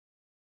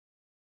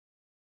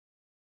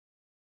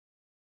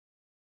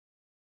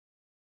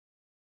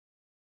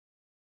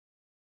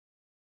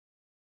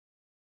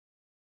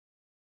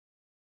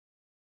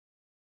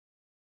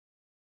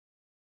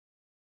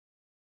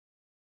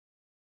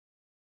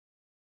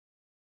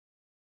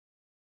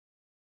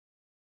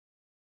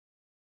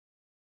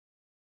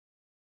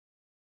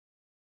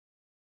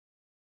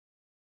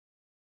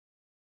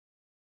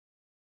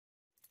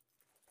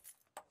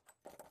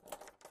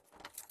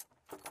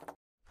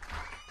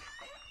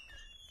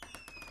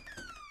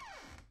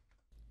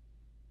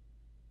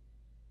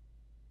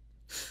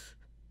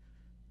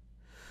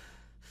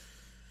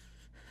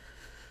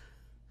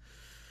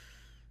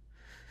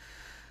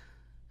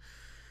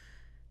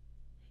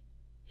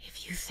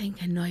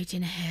think a night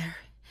in here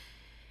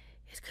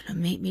is gonna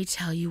make me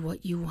tell you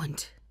what you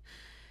want?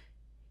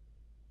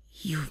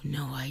 You've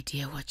no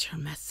idea what you're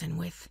messing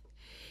with.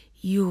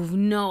 You've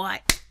no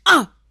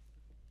idea.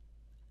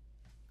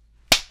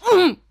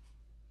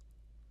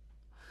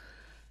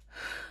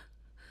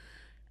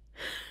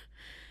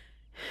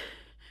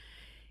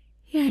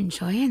 You're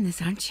enjoying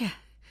this, aren't you?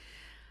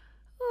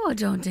 Oh,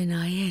 don't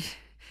deny it.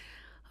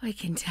 I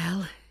can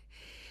tell.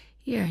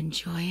 You're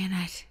enjoying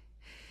it.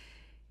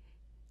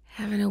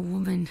 Having a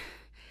woman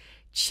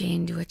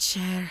chained to a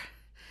chair.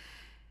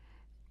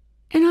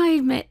 And I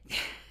admit,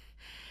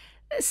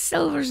 the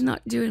silver's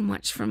not doing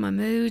much for my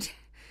mood.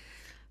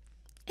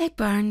 It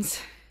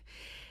burns.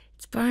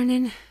 It's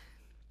burning.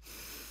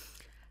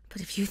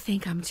 But if you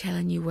think I'm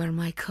telling you where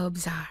my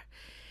cubs are,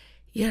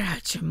 you're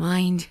out your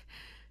mind.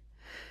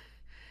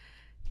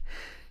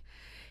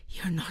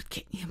 You're not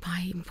getting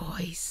my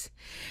boys.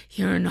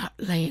 You're not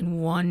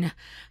laying one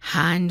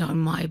hand on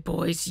my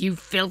boys, you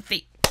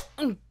filthy...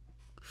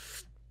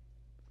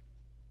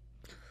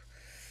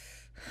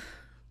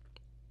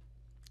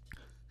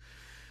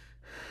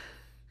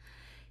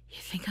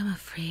 You think I'm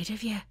afraid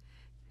of you?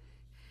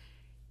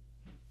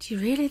 Do you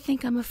really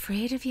think I'm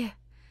afraid of you?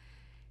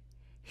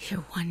 You're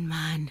one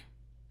man.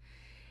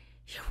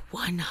 You're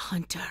one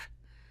hunter.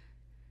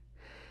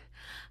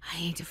 I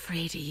ain't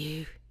afraid of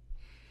you.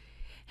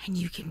 And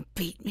you can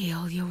beat me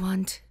all you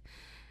want.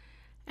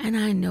 And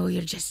I know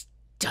you're just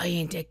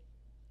dying to...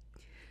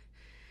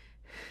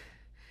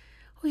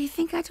 Oh, you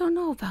think I don't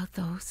know about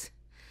those?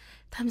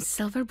 Them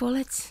silver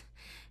bullets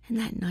and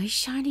that nice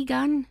shiny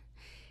gun?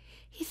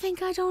 You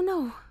think I don't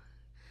know?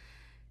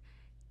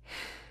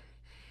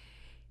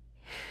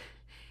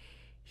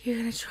 You're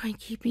gonna try and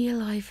keep me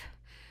alive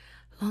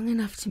long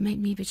enough to make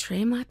me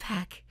betray my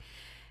pack,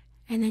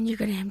 and then you're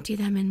gonna empty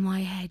them in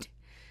my head.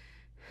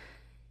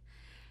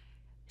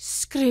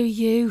 Screw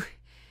you,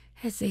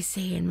 as they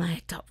say in my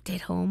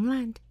adopted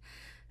homeland.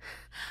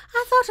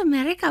 I thought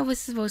America was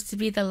supposed to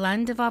be the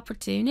land of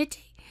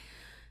opportunity.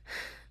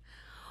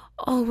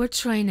 All we're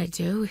trying to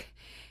do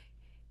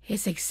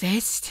is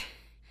exist.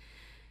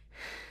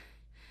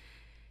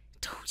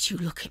 Don't you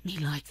look at me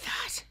like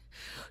that.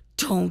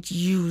 Don't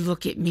you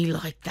look at me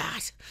like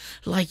that,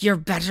 like you're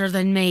better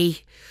than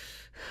me.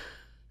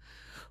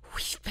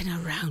 We've been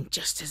around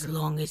just as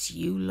long as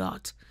you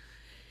lot.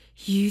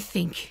 You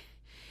think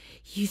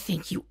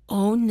you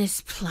own this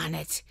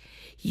planet,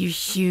 you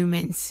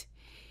humans.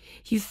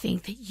 You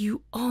think that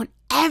you own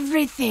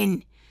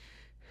everything.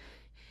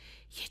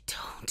 You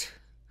don't.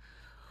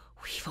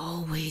 We've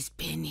always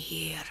been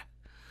here.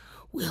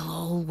 We'll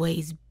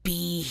always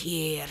be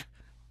here.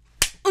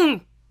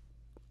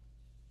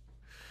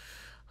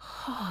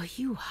 Oh,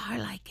 you are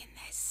liking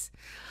this.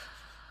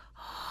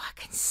 Oh, I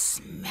can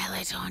smell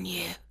it on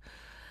you.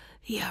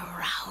 The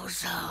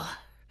arousal.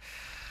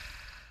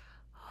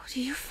 Oh,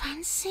 do you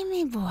fancy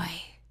me, boy?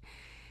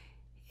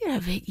 You're a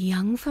bit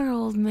young for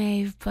old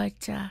Maeve,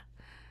 but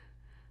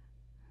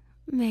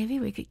maybe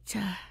we could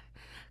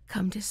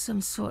come to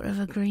some sort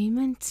of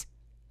agreement.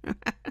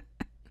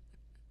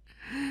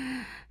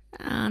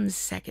 On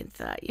second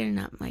thought, you're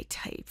not my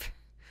type.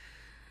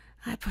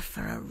 I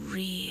prefer a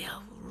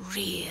real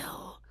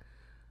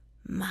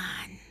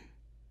man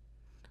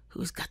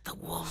who's got the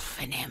wolf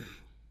in him.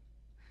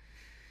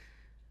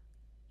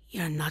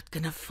 You're not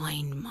gonna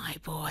find my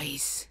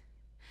boys.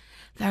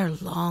 They're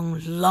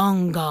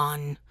long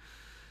gone.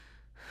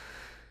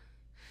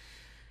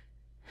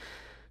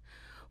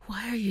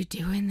 Why are you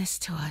doing this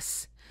to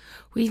us?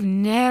 We've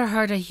ne'er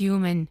hurt a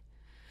human.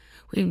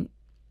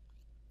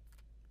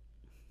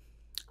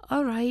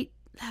 All right,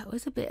 that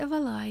was a bit of a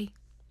lie.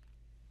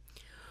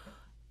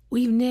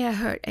 We've ne'er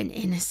hurt an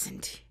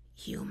innocent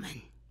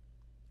human.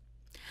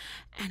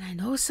 And I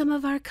know some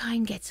of our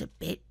kind gets a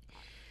bit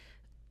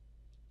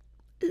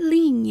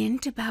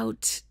lenient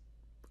about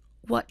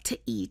what to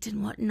eat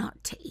and what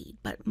not to eat,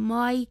 but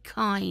my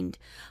kind,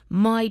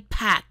 my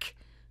pack,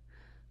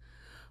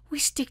 we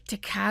stick to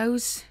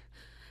cows,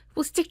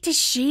 we'll stick to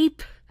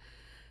sheep.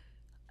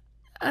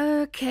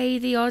 Okay,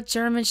 the odd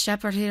German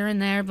shepherd here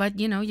and there, but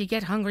you know, you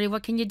get hungry,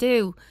 what can you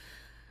do?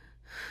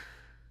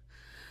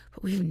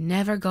 But we've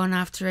never gone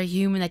after a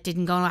human that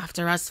didn't go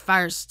after us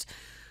first.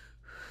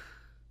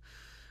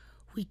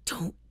 We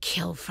don't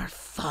kill for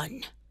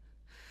fun.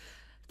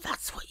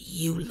 That's what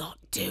you lot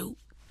do.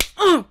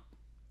 I'm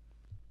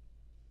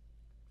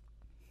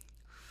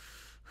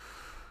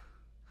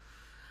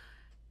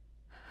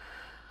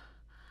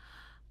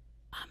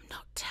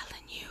not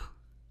telling you.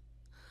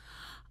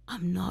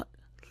 I'm not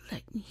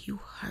letting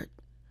you hurt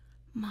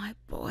my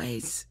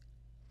boys.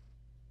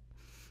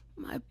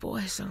 My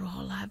boys are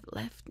all I've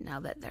left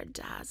now that their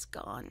dad's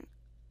gone.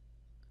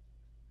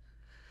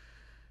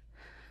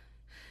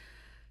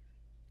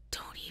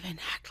 Don't even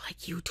act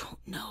like you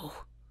don't know.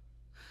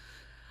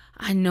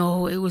 I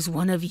know it was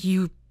one of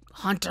you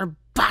hunter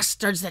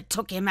bastards that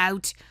took him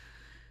out.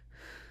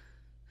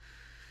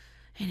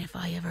 And if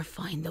I ever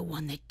find the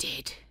one that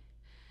did,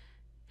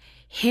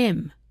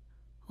 him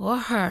or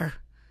her,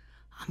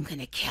 I'm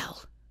gonna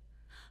kill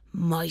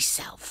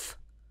myself.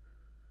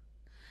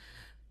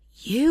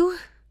 You,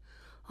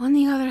 on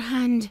the other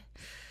hand,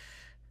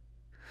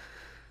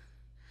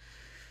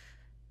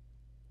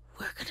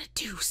 we're gonna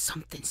do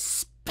something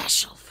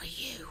special for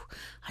you.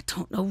 I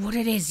don't know what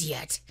it is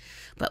yet,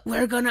 but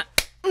we're gonna...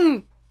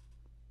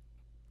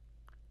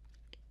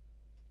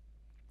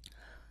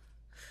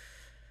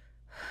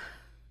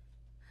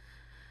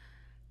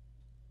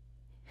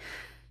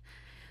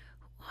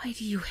 Why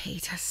do you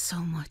hate us so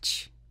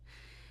much?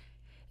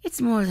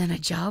 It's more than a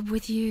job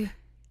with you,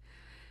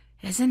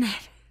 isn't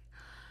it?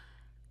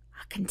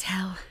 I can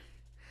tell.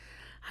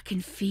 I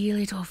can feel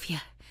it off you.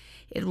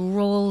 It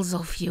rolls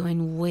off you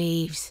in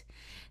waves.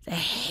 The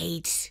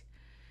hate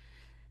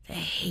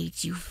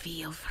you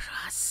feel for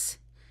us.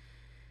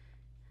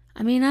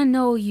 I mean, I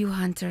know you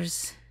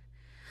hunters.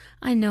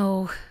 I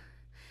know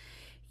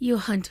you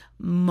hunt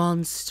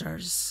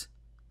monsters.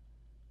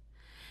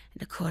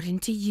 And according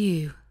to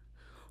you,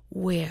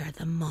 we're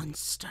the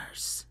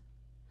monsters.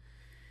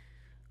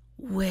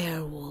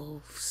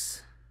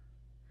 Werewolves,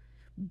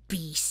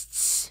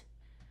 beasts,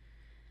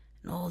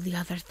 and all the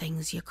other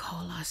things you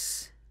call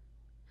us.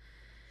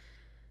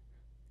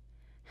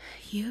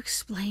 You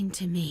explain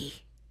to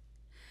me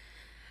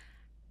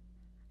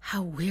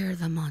how we're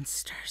the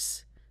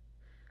monsters.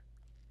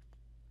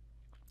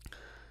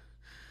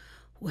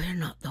 We're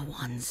not the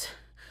ones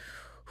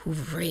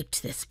who've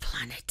raped this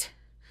planet,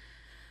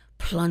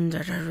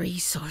 plundered our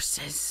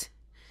resources,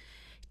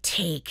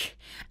 take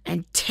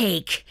and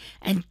take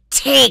and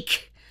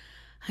take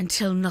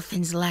until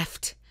nothing's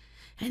left,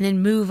 and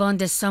then move on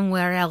to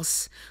somewhere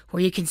else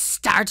where you can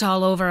start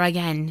all over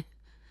again.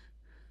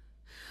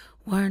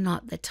 We're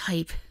not the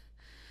type.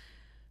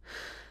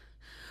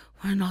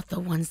 We're not the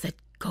ones that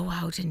go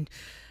out and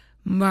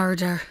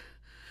murder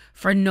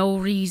for no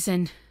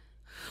reason.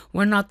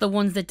 We're not the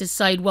ones that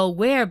decide, well,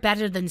 we're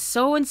better than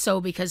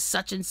so-and-so because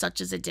such and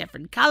such is a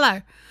different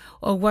colour,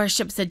 or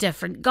worships a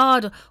different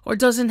god, or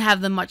doesn't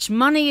have the much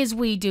money as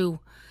we do.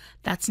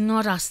 That's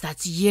not us,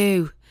 that's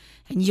you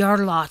and your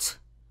lot.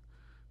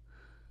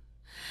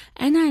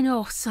 And I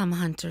know some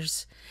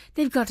hunters,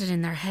 they've got it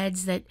in their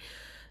heads that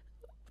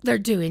they're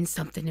doing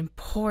something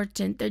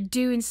important, they're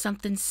doing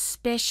something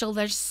special,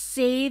 they're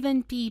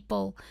saving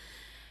people.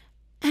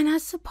 And I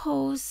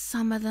suppose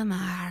some of them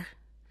are.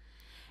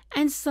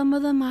 And some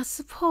of them, I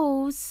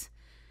suppose,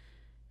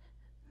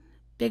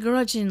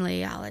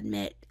 begrudgingly, I'll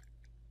admit,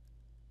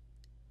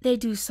 they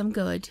do some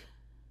good.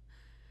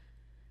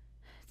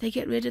 They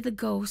get rid of the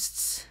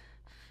ghosts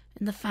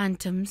and the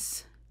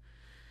phantoms.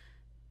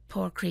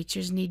 Poor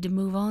creatures need to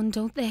move on,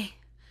 don't they?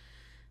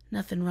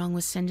 Nothing wrong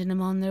with sending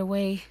them on their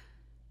way.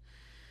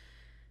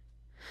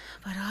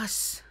 But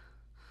us,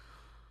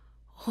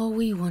 all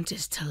we want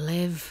is to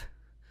live.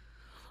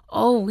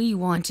 All we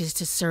want is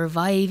to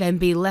survive and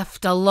be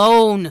left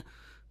alone.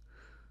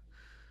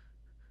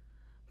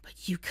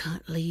 But you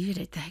can't leave it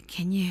at that,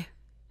 can you?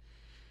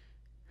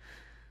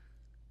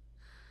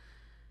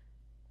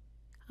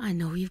 I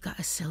know you've got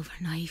a silver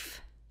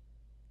knife.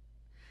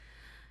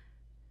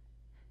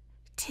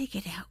 Take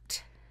it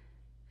out.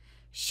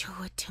 Show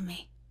it to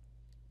me.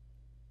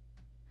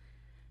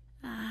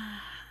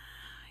 Ah,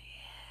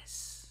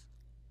 yes.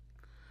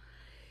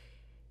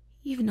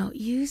 You've not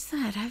used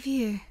that, have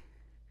you?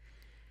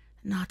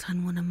 Not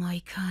on one of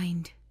my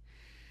kind.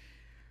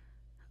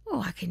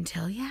 Oh, I can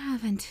tell you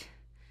haven't.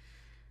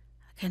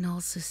 I can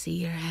also see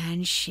your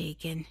hands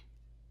shaking.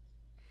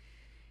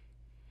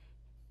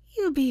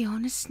 You be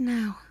honest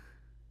now.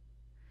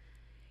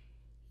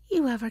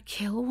 You ever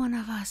kill one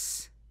of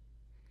us?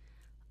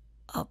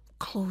 Up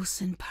close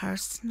and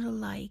personal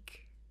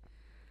like?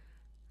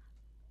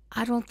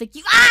 I don't think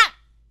you...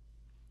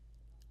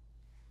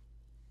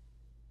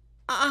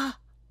 Ah!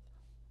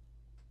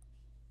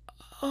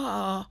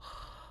 Oh,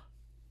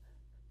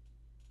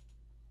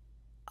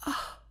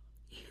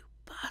 you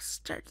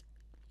bastard.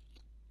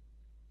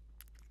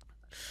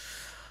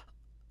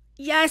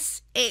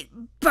 Yes, it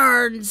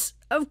burns.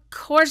 Of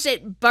course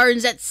it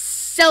burns. It's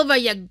silver,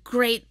 you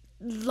great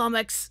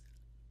lummox.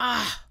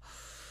 Ah.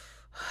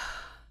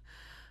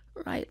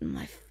 Right on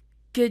my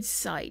good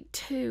side,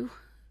 too.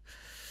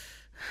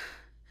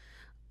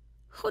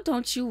 Oh,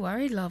 don't you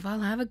worry, love. I'll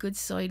have a good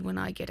side when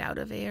I get out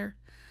of here.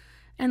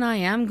 And I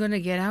am going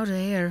to get out of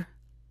here.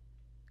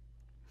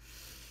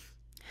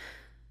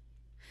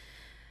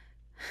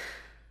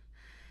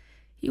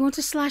 You want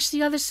to slash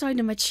the other side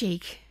of my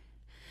cheek?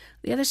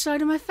 The other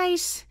side of my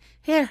face?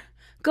 Here,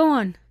 go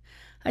on.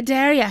 I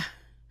dare ya.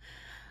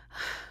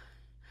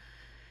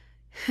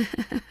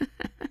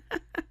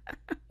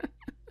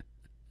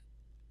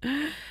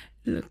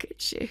 Look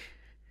at you.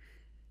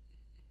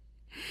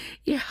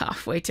 You're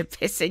halfway to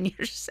pissing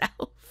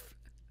yourself.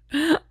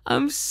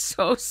 I'm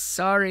so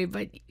sorry,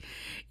 but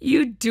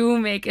you do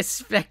make a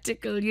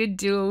spectacle. You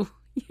do.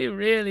 You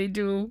really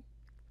do.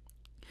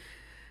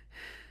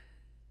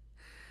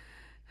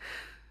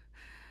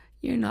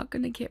 You're not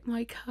going to get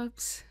my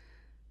cubs.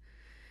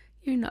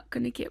 You're not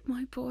going to get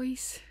my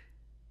boys.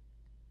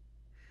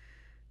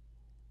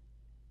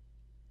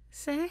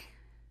 Say?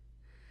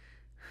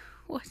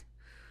 What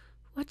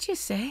you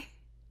say?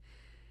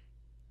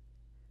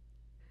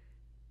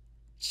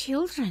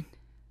 Children?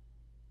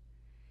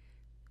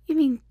 You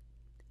mean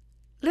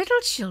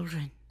little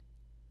children?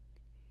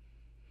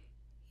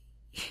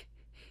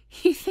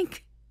 You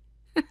think...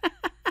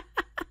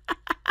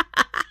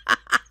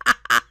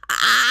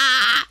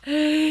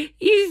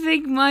 You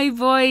think my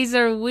boys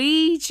are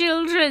wee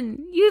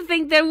children? You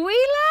think they're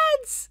wee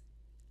lads?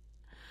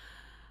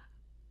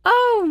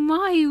 Oh,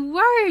 my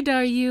word,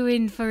 are you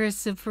in for a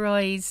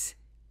surprise?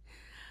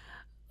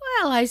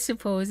 Well, I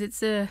suppose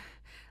it's a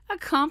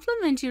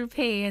compliment you're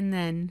paying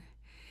then.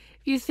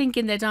 You're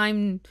thinking that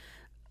I'm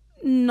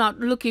not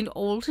looking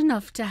old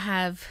enough to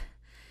have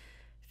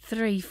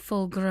 3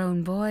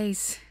 full-grown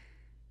boys.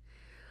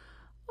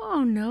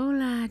 Oh, no,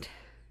 lad.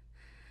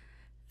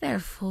 They're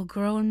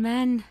full-grown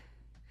men.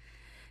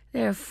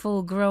 They're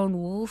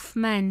full-grown wolf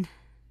men.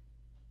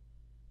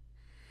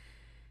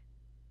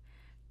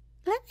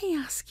 Let me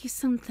ask you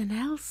something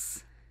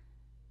else.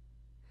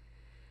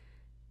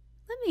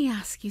 Let me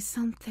ask you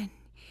something.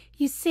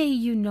 You say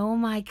you know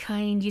my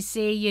kind. You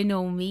say you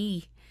know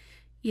me.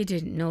 You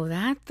didn't know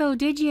that, though,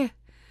 did you?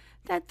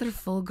 That they're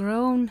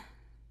full-grown.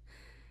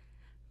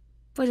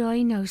 But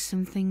I know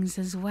some things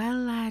as well,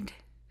 lad.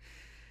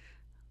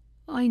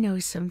 I know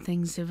some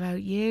things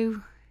about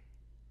you.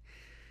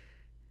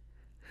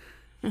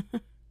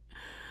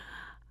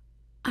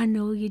 I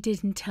know you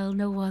didn't tell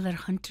no other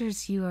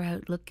hunters you were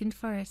out looking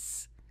for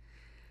us.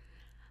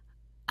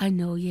 I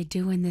know you're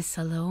doing this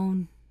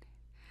alone.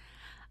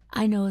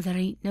 I know there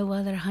ain't no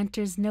other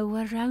hunters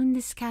nowhere around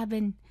this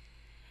cabin,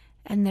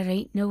 and there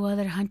ain't no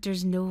other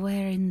hunters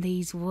nowhere in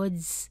these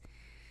woods.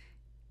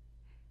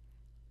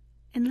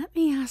 And let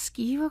me ask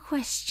you a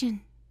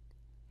question.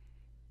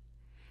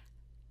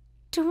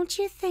 Don't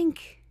you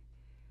think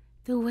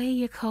the way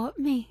you caught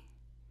me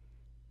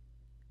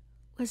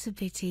was a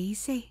bit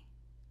easy?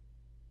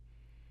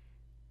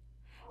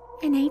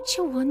 And ain't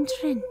you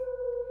wondering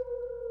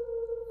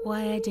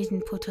why I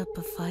didn't put up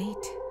a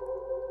fight?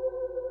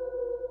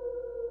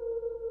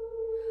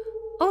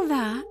 Oh,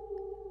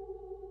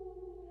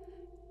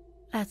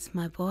 that's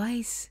my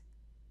boys.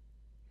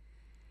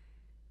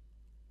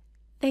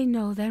 They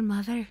know their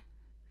mother.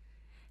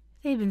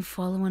 They've been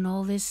following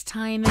all this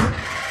time and...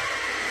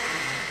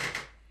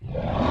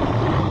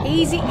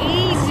 Easy,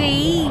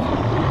 easy,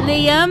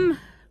 Liam.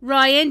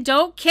 Ryan,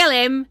 don't kill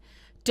him.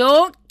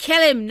 Don't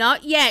kill him,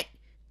 not yet.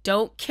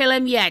 Don't kill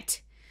him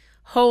yet.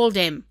 Hold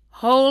him.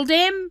 Hold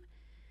him.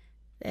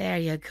 There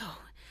you go.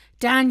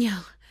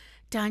 Daniel,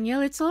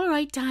 it's all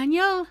right,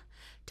 Daniel.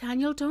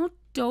 Daniel,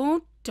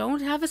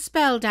 don't have a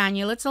spell,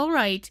 Daniel. It's all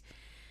right.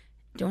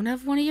 Don't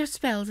have one of your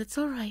spells. It's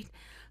all right.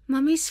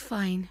 Mummy's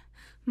fine.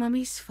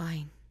 Mummy's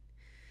fine.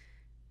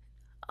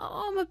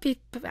 Oh,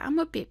 I'm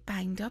a bit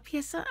banged up.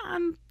 Yes,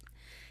 I'm.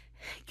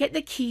 Get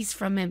the keys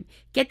from him.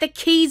 Get the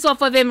keys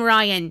off of him,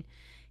 Ryan.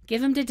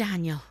 Give him to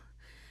Daniel.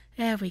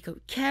 There we go.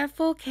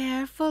 Careful,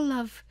 careful,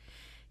 love.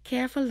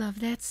 Careful, love.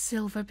 That's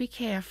silver. Be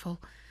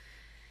careful.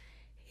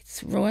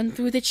 It's run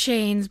through the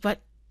chains, but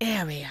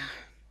there we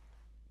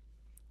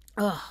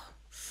are.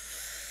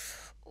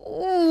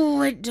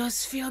 Oh, it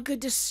does feel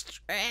good to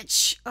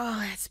stretch.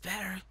 Oh, that's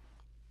better.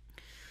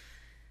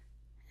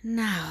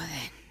 Now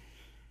then.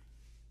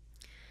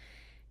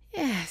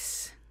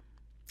 Yes.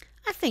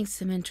 I think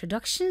some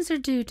introductions are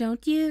due,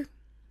 don't you?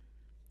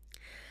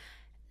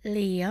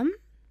 Liam.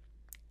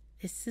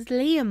 This is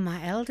Liam,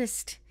 my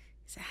eldest.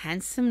 He's a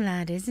handsome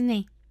lad, isn't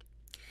he?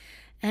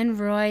 And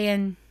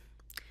Ryan.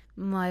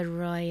 My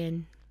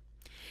Ryan.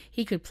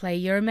 He could play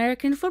your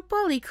American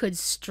football. He could,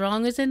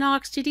 strong as an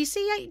ox. Did you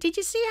see how he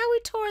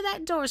tore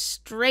that door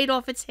straight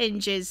off its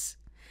hinges?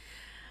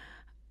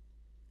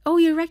 Oh,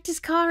 you wrecked his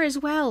car as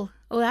well.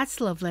 Oh,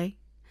 that's lovely.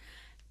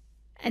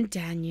 And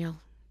Daniel.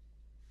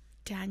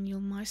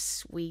 Daniel, my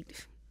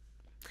sweet.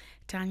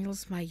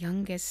 Daniel's my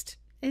youngest.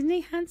 Isn't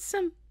he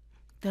handsome?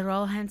 They're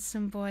all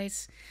handsome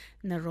boys.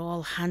 And they're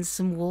all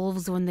handsome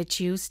wolves when they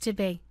choose to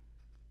be.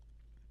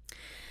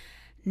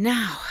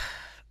 Now.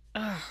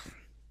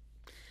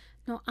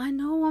 No, I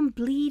know I'm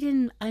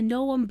bleeding. I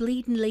know I'm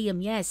bleeding,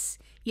 Liam.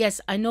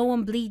 Yes, I know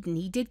I'm bleeding.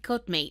 He did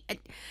cut me.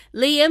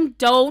 Liam,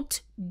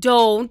 don't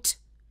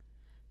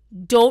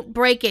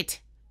break it.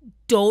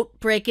 Don't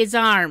break his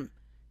arm.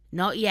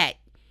 Not yet.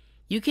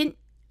 You can...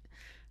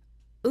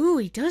 Ooh,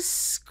 he does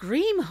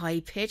scream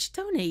high-pitched,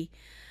 don't he?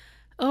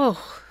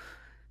 Oh.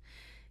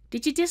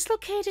 Did you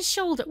dislocate his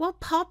shoulder? Well,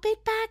 pop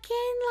it back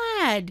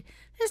in, lad.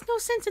 There's no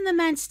sense in the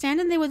man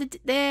standing there with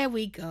it. There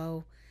we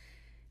go.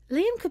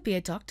 Liam could be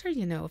a doctor,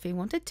 you know, if he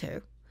wanted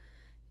to.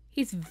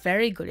 He's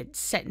very good at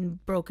setting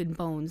broken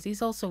bones.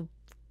 He's also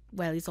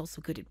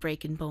good at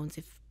breaking bones,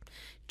 if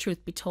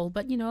truth be told.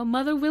 But, you know, a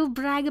mother will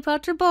brag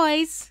about her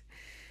boys.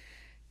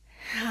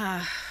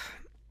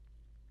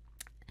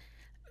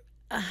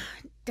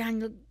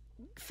 Daniel,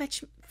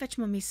 fetch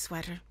Mummy's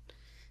sweater.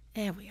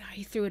 There we are.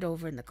 He threw it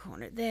over in the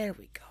corner. There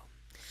we go.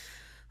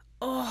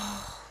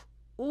 Oh,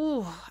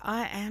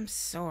 I am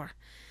sore.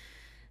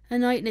 A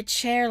night in a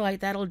chair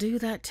like that'll do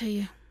that to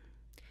you.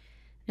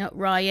 Now,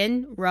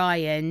 Ryan.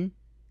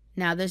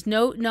 Now, there's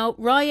no,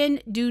 Ryan,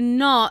 do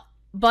not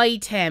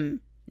bite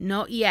him.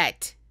 Not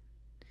yet.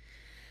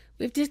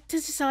 We have to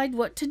decide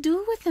what to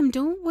do with him,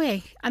 don't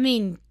we? I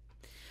mean,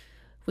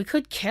 we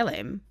could kill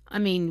him. I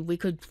mean, we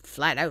could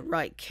flat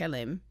outright kill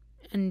him.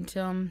 And,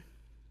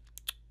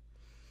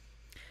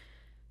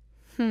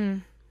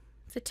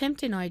 it's a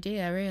tempting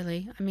idea,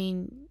 really. I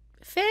mean,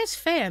 fair's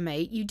fair,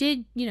 mate. You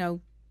did,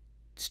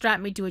 strap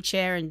me to a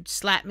chair and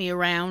slap me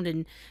around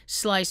and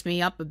slice me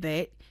up a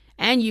bit.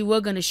 And you were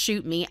going to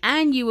shoot me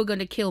and you were going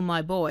to kill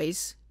my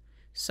boys.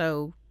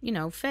 So,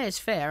 fair's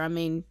fair. I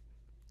mean,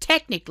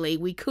 technically,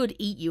 we could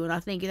eat you, and I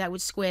think that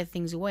would square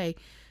things away.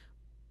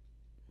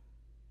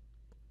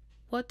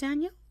 What,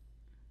 Daniel?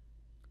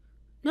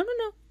 No.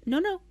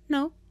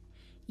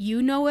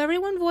 You know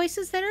everyone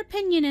voices their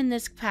opinion in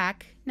this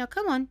pack. Now,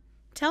 come on.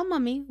 Tell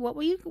Mummy, what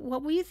were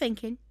you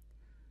thinking?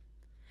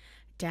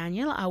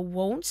 Daniel, I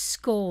won't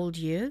scold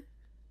you.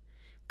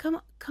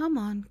 Come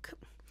on.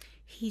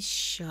 He's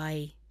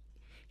shy.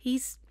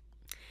 He's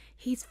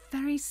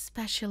very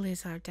special,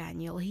 is our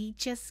Daniel. He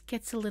just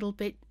gets a little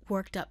bit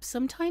worked up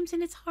sometimes,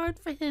 and it's hard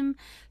for him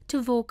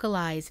to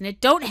vocalize, and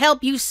it don't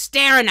help you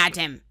staring at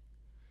him.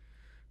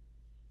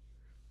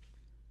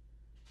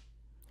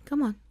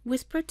 Come on,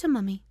 whisper it to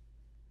Mummy.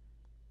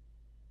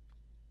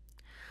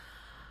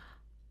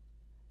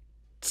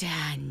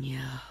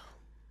 Daniel,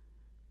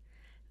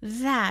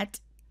 that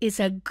is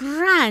a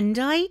grand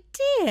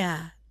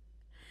idea.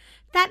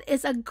 That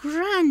is a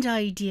grand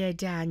idea,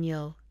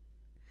 Daniel.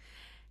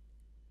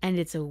 And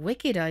it's a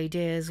wicked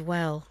idea as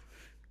well.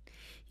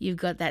 You've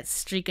got that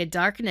streak of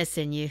darkness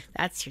in you.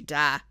 That's your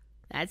da.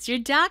 That's your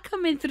da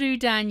coming through,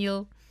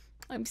 Daniel.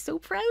 I'm so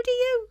proud of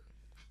you.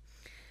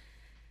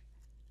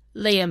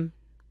 Liam,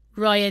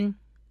 Ryan,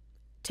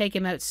 take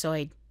him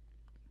outside.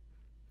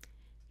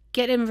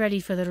 Get him ready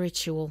for the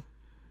ritual.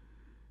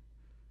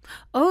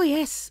 Oh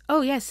yes,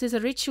 there's a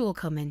ritual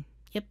coming.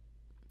 Yep.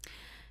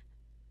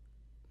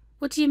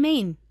 What do you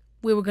mean?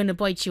 We were going to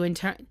bite you in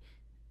turn?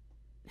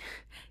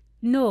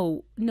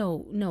 No.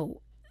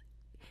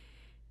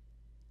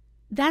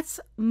 That's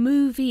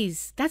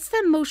movies. That's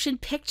the motion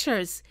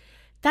pictures.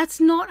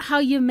 That's not how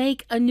you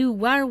make a new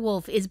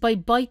werewolf, is by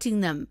biting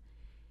them.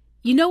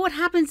 You know what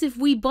happens if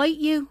we bite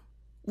you?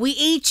 We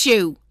eat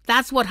you.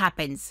 That's what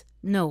happens.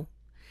 No.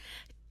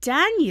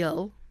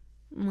 Daniel,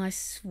 my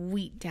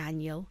sweet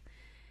Daniel,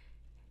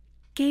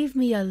 gave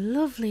me a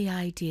lovely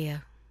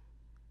idea.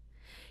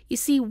 You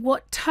see,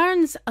 what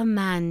turns a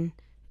man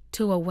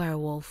to a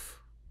werewolf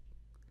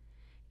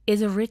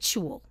is a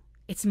ritual.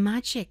 It's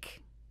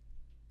magic.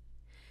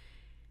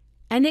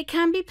 And it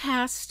can be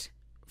passed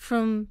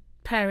from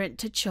parent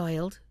to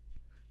child.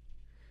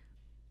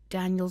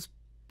 Daniel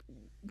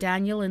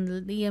and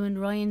Liam and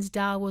Ryan's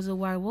dad was a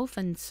werewolf,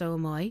 and so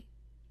am I.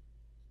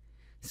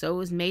 So it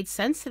was made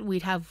sense that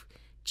we'd have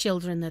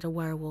children that are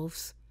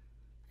werewolves.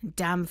 And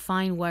damn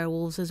fine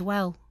werewolves as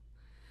well.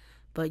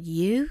 But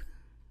you?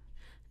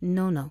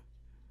 No.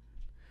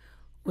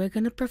 We're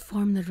going to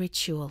perform the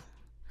ritual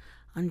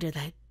under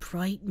that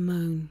bright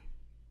moon.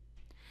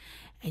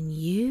 And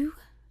you,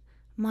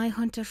 my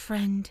hunter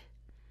friend,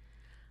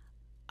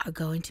 are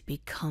going to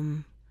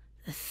become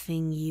the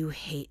thing you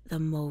hate the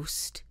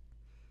most.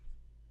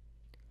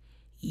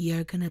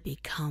 You're going to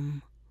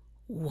become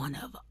one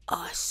of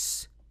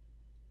us.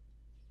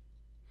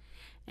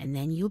 And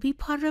then you'll be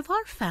part of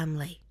our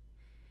family.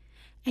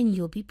 And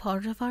you'll be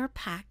part of our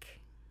pack.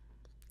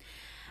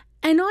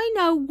 And I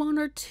know one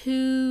or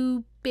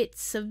two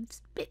bits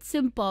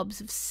and bobs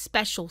of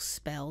special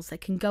spells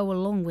that can go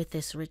along with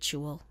this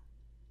ritual.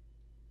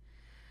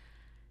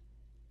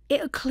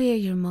 It'll clear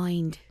your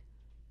mind.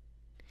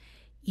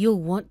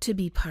 You'll want to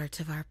be part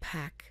of our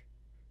pack.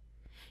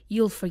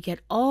 You'll forget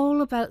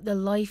all about the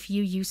life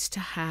you used to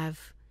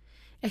have,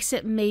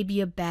 except maybe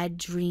a bad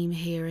dream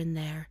here and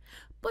there.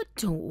 But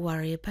don't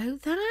worry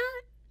about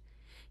that.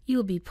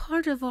 You'll be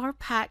part of our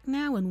pack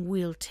now, and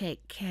we'll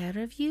take care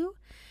of you.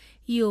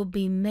 You'll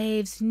be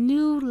Maeve's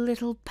new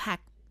little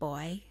pack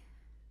boy.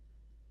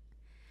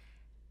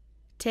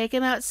 Take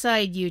him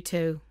outside, you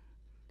two.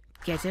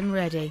 Get him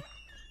ready.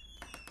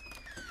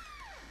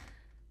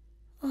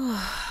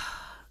 Oh,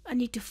 I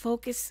need to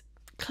focus,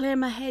 clear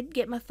my head,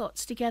 get my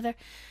thoughts together.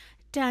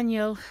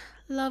 Daniel,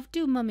 love,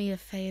 do Mummy a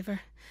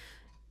favour.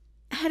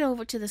 Head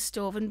over to the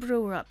stove and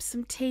brew her up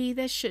some tea.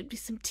 There should be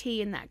some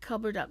tea in that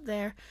cupboard up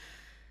there.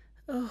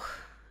 Oh,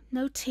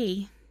 no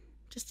tea.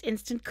 Just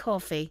instant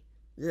coffee.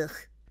 Ugh.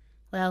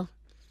 Well,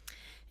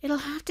 it'll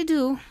have to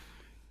do.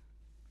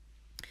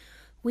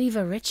 We've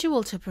a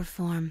ritual to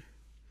perform.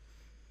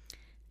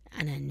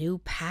 And a new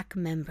pack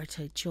member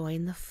to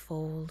join the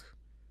fold.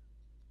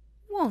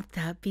 Won't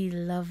that be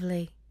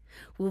lovely?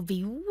 We'll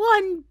be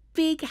one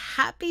big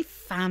happy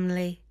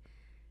family.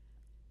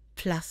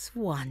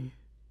 +1.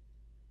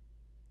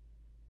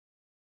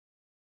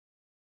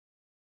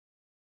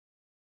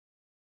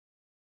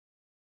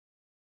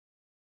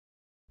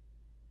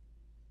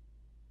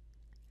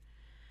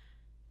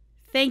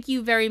 Thank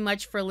you very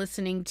much for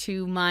listening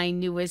to my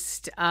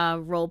newest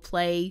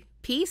roleplay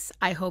piece.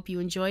 I hope you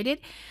enjoyed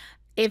it.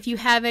 If you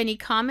have any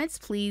comments,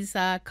 please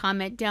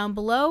comment down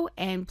below,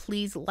 and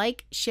please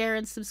like, share,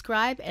 and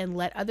subscribe, and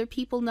let other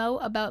people know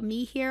about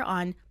me here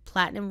on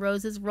Platinum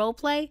Roses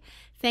Roleplay.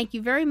 Thank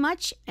you very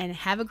much, and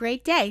have a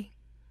great day.